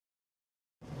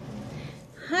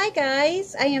Hi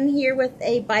guys, I am here with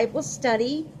a Bible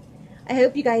study. I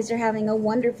hope you guys are having a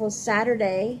wonderful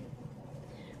Saturday.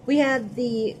 We had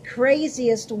the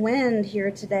craziest wind here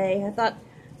today. I thought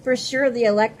for sure the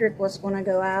electric was going to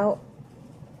go out.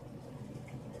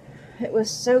 It was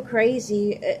so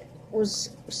crazy. It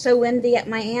was so windy at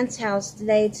my aunt's house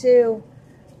today too.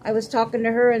 I was talking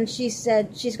to her and she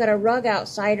said she's got a rug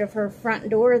outside of her front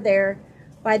door there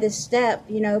by the step,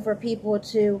 you know, for people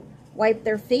to wipe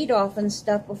their feet off and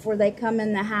stuff before they come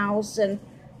in the house. And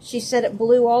she said it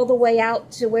blew all the way out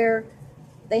to where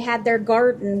they had their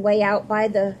garden, way out by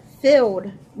the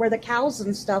field where the cows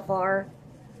and stuff are,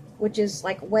 which is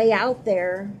like way out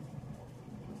there.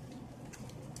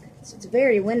 So it's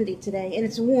very windy today and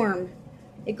it's warm.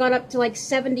 It got up to like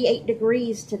 78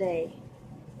 degrees today.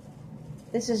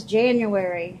 This is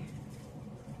January.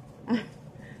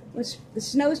 The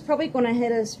snow's probably going to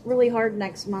hit us really hard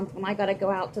next month when I got to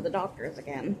go out to the doctors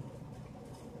again.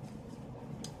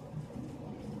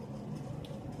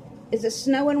 Is it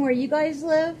snowing where you guys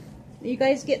live? Are you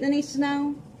guys getting any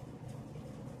snow?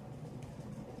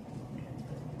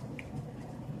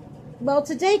 Well,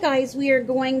 today, guys, we are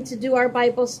going to do our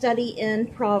Bible study in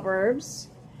Proverbs.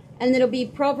 And it'll be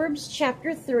Proverbs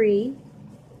chapter 3.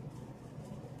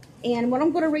 And what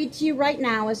I'm going to read to you right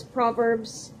now is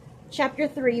Proverbs chapter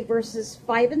 3, verses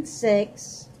 5 and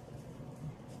 6.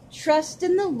 Trust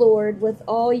in the Lord with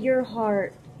all your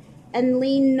heart, and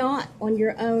lean not on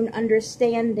your own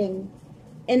understanding.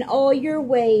 In all your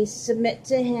ways submit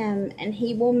to him, and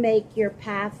he will make your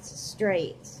paths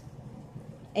straight.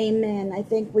 Amen. I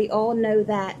think we all know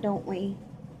that, don't we?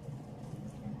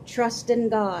 Trust in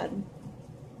God.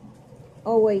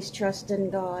 Always trust in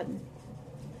God.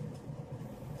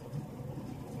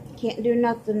 Can't do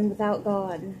nothing without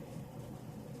God.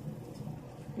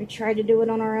 We try to do it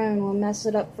on our own, we'll mess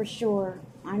it up for sure.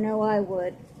 I know I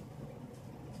would.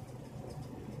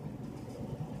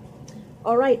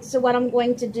 Alright, so what I'm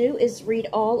going to do is read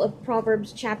all of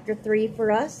Proverbs chapter 3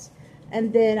 for us.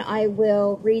 And then I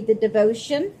will read the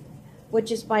devotion,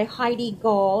 which is by Heidi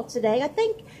Gall today. I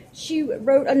think she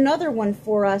wrote another one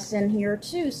for us in here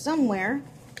too, somewhere.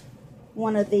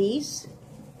 One of these.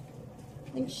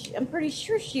 I'm pretty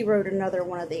sure she wrote another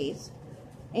one of these.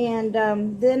 And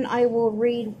then I will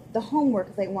read the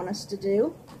homework they want us to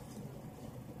do.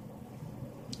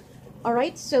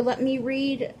 Alright, so let me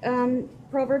read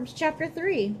Proverbs chapter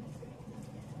 3.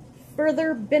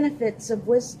 Further benefits of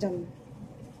wisdom.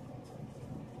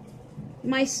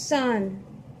 My son,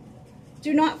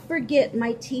 do not forget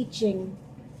my teaching,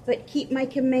 but keep my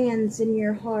commands in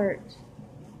your heart.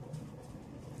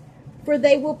 For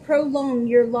they will prolong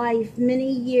your life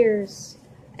many years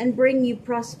and bring you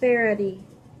prosperity.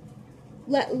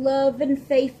 Let love and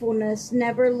faithfulness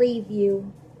never leave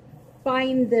you.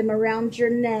 Bind them around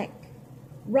your neck.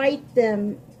 Write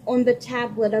them on the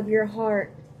tablet of your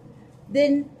heart.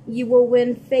 Then you will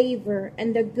win favor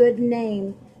and a good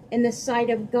name in the sight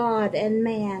of God and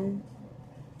man.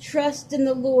 Trust in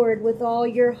the Lord with all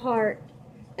your heart,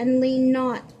 and lean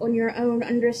not on your own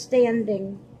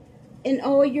understanding. In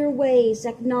all your ways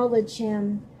acknowledge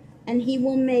him, and he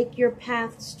will make your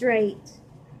path straight.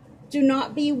 Do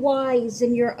not be wise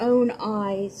in your own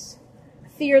eyes.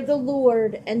 Fear the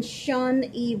Lord and shun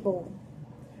evil.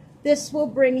 This will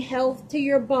bring health to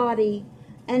your body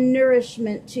and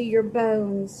nourishment to your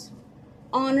bones.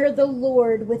 Honor the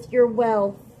Lord with your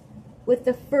wealth, with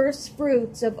the first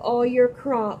fruits of all your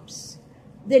crops.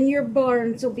 Then your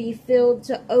barns will be filled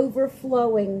to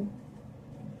overflowing,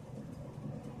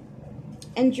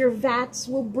 and your vats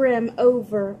will brim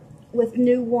over with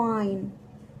new wine.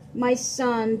 My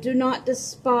son, do not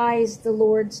despise the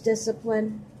Lord's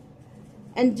discipline,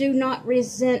 and do not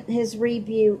resent his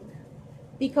rebuke,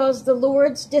 because the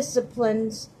Lord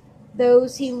disciplines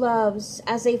those he loves,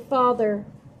 as a father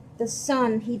the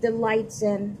son he delights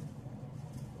in.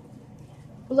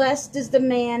 Blessed is the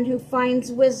man who finds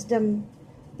wisdom,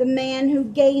 the man who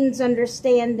gains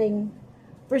understanding,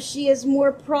 for she is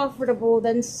more profitable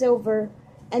than silver,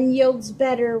 and yields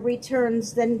better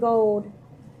returns than gold.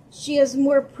 She is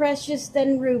more precious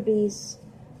than rubies.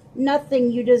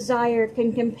 Nothing you desire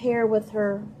can compare with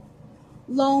her.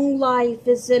 Long life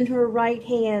is in her right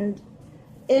hand.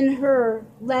 In her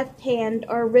left hand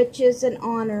are riches and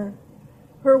honor.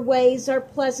 Her ways are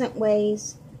pleasant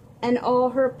ways, and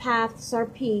all her paths are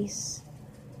peace.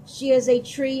 She is a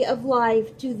tree of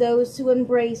life to those who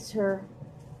embrace her.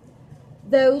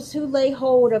 Those who lay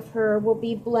hold of her will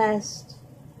be blessed.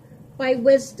 By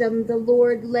wisdom the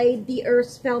Lord laid the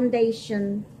earth's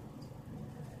foundation.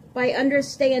 By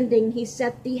understanding he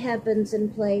set the heavens in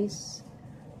place.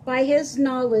 By his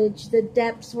knowledge the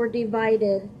depths were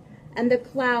divided, and the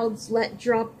clouds let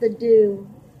drop the dew.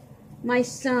 My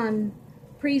son,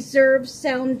 preserve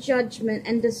sound judgment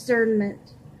and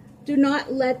discernment. Do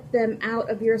not let them out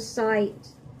of your sight.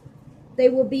 They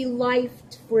will be life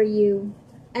for you,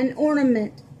 an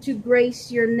ornament to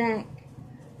grace your neck.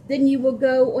 Then you will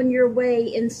go on your way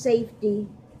in safety,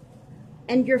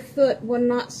 and your foot will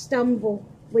not stumble.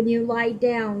 When you lie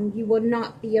down, you will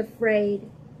not be afraid.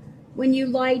 When you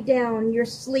lie down, your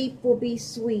sleep will be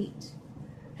sweet.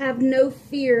 Have no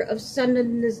fear of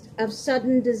sudden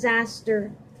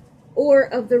disaster or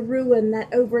of the ruin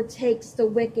that overtakes the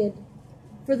wicked.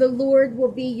 For the Lord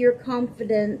will be your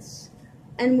confidence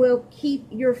and will keep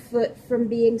your foot from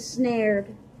being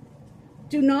snared.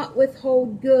 Do not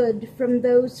withhold good from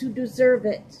those who deserve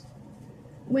it.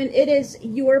 When it is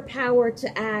your power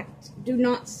to act, do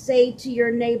not say to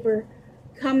your neighbor,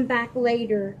 "Come back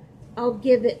later, I'll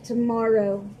give it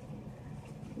tomorrow,"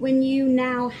 when you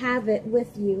now have it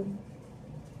with you.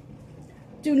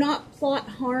 Do not plot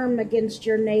harm against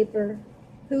your neighbor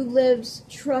who lives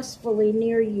trustfully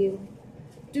near you.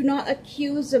 Do not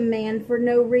accuse a man for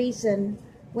no reason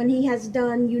when he has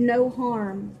done you no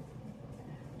harm.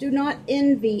 Do not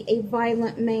envy a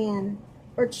violent man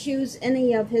or choose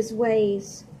any of his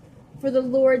ways, for the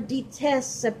Lord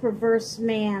detests a perverse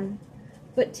man,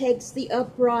 but takes the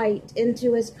upright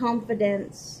into his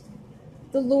confidence.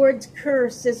 The Lord's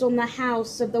curse is on the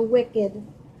house of the wicked,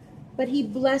 but he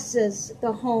blesses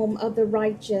the home of the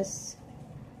righteous.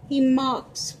 He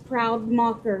mocks proud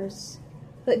mockers,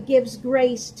 but gives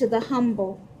grace to the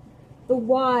humble. The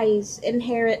wise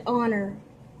inherit honor,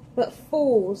 but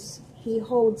fools he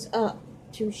holds up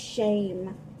to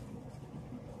shame.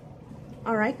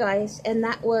 All right, guys, and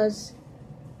that was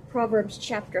Proverbs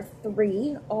chapter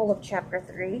 3, all of chapter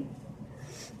 3.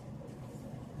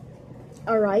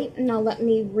 All right, now let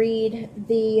me read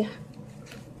the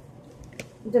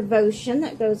devotion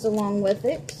that goes along with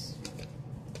it.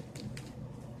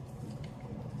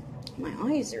 My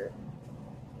eyes are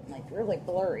like really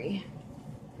blurry.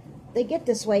 They get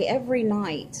this way every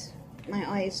night. My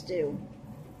eyes do.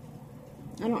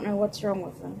 I don't know what's wrong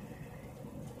with them.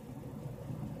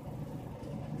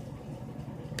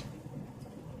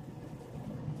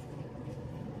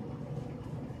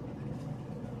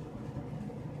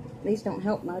 These don't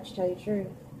help much, to tell you the truth.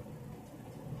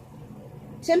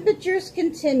 Temperatures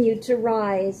continued to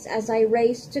rise as I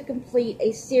raced to complete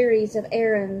a series of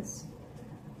errands.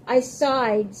 I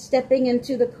sighed, stepping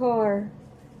into the car.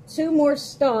 2 more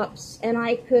stops, and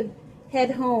I could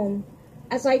head home.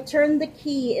 As I turned the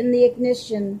key in the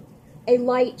ignition, a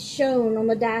light shone on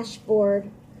the dashboard,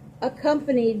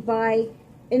 accompanied by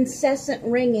incessant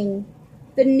ringing.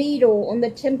 The needle on the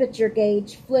temperature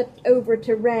gauge flipped over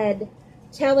to red,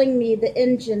 telling me the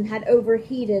engine had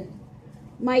overheated.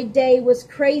 My day was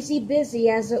crazy busy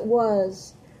as it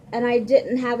was, and I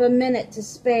didn't have a minute to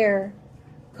spare.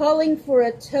 Calling for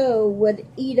a tow would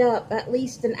eat up at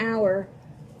least an hour.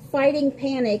 Fighting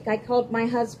panic, I called my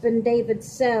husband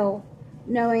David's cell.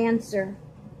 No answer.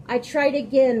 I tried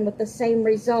again with the same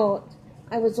result.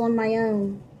 I was on my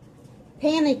own.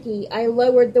 Panicky, I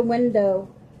lowered the window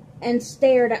and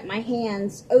stared at my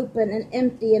hands, open and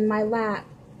empty in my lap.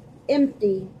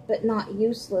 Empty, but not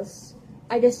useless.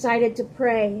 I decided to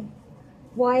pray.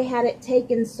 Why had it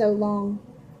taken so long?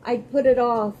 I'd put it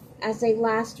off as a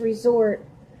last resort,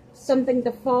 something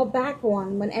to fall back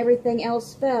on when everything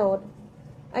else failed.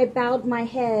 I bowed my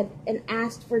head and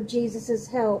asked for Jesus'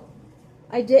 help.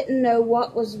 I didn't know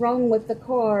what was wrong with the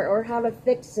car or how to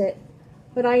fix it,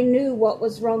 but I knew what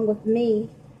was wrong with me.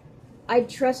 I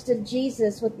trusted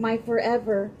Jesus with my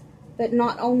forever, but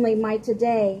not only my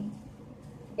today.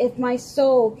 If my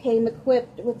soul came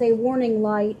equipped with a warning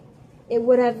light, it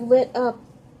would have lit up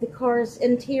the car's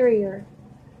interior.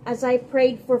 As I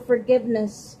prayed for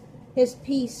forgiveness, His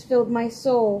peace filled my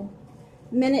soul.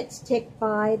 Minutes ticked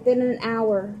by, then an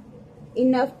hour.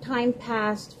 Enough time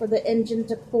passed for the engine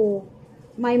to cool.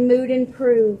 My mood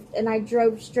improved, and I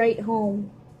drove straight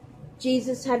home.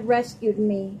 Jesus had rescued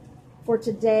me for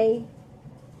today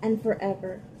and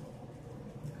forever.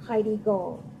 Heidi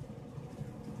Gall.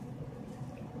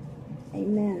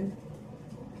 Amen.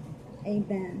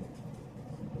 Amen.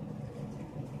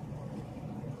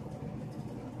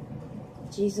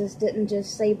 Jesus didn't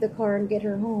just save the car and get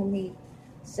her home. He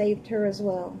saved her as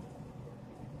well.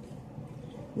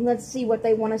 And let's see what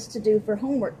they want us to do for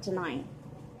homework tonight.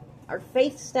 Our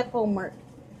faith step homework.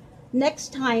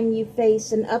 Next time you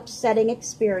face an upsetting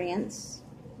experience,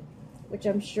 which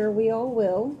I'm sure we all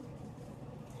will,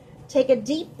 take a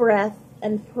deep breath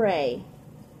and pray.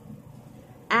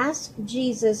 Ask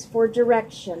Jesus for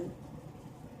direction.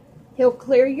 He'll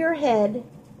clear your head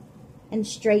and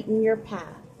straighten your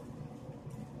path.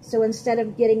 So instead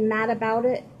of getting mad about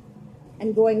it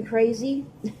and going crazy,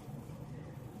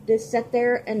 just sit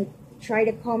there and try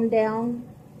to calm down,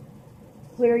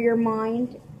 clear your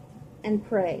mind, and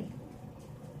pray.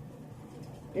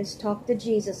 Just talk to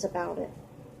Jesus about it.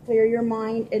 Clear your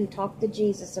mind and talk to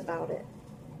Jesus about it.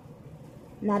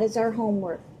 And that is our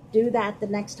homework. Do that the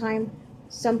next time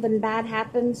something bad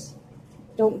happens.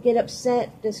 Don't get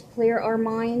upset. Just clear our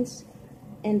minds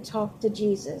and talk to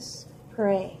Jesus.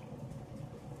 Pray.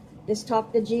 Just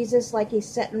talk to Jesus like he's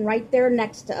sitting right there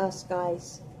next to us,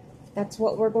 guys. That's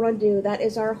what we're going to do. That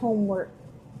is our homework.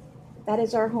 That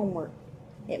is our homework.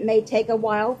 It may take a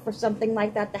while for something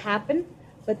like that to happen,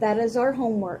 but that is our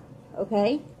homework,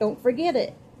 okay? Don't forget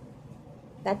it.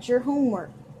 That's your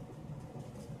homework.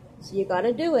 So you got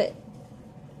to do it.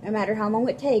 No matter how long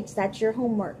it takes, that's your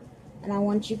homework. And I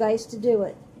want you guys to do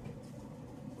it.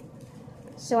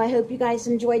 So I hope you guys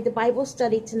enjoyed the Bible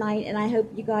study tonight, and I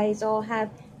hope you guys all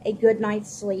have a good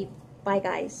night's sleep. Bye,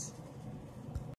 guys.